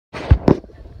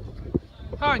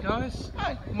Hi guys.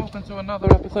 Hi. And welcome to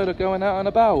another episode of Going Out and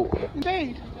About.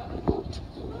 Indeed.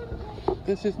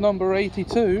 This is number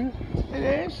 82. It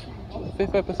is.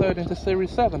 5th episode into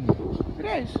series 7. It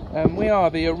is. And we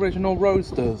are the original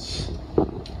roasters.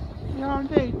 We are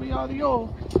indeed. We are the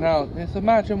all. Now, just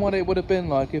imagine what it would have been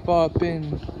like if I'd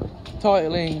been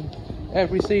titling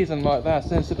every season like that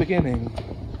since the beginning.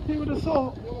 Who would have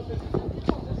thought?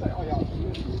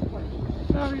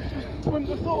 No, you just wouldn't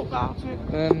have thought about it.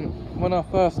 And when I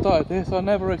first started this, I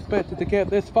never expected to get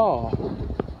this far.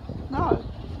 No.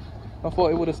 I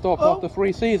thought it would have stopped after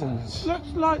 3 seasons. Looks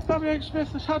like W.H. Smith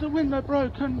has had a window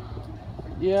broken.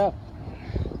 Yeah.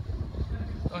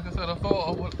 Like I said, I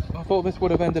thought this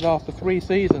would have ended after 3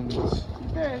 seasons.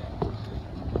 It did.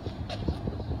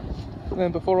 And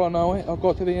then before I know it, I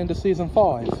got to the end of season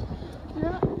 5.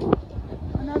 Yeah.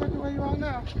 And now look at where you are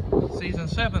now. Season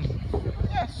 7.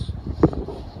 Yes.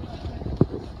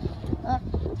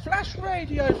 Flash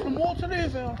radio from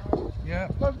Waterlooplanville. Yeah.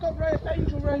 Well, we've got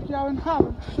Angel radio and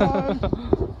haven't, so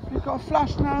we've got a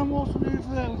flash now in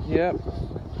Waterlooplanville. Yep.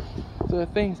 So if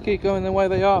things keep going the way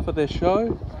they are for this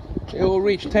show, it will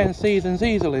reach 10 seasons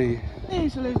easily.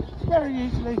 Easily, very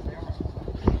easily.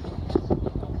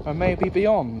 And maybe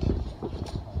beyond.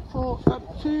 For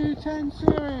up to 10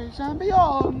 series and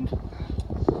beyond.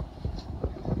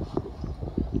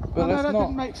 But no, that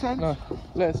didn't make sense. No,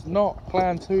 let's not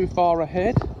plan too far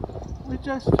ahead. We're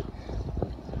just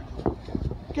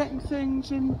getting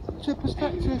things into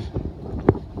perspective.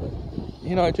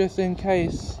 You know, just in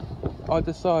case I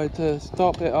decide to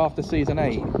stop it after season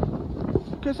 8.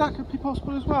 Because that could be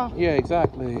possible as well. Yeah,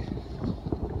 exactly.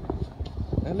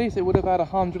 At least it would have had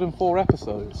 104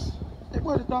 episodes. It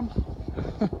would have done.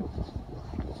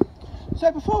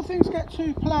 So before things get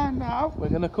too planned now, We're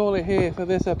going to call it here for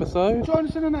this episode. join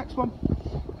us in the next one.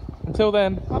 Until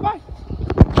then. Bye bye.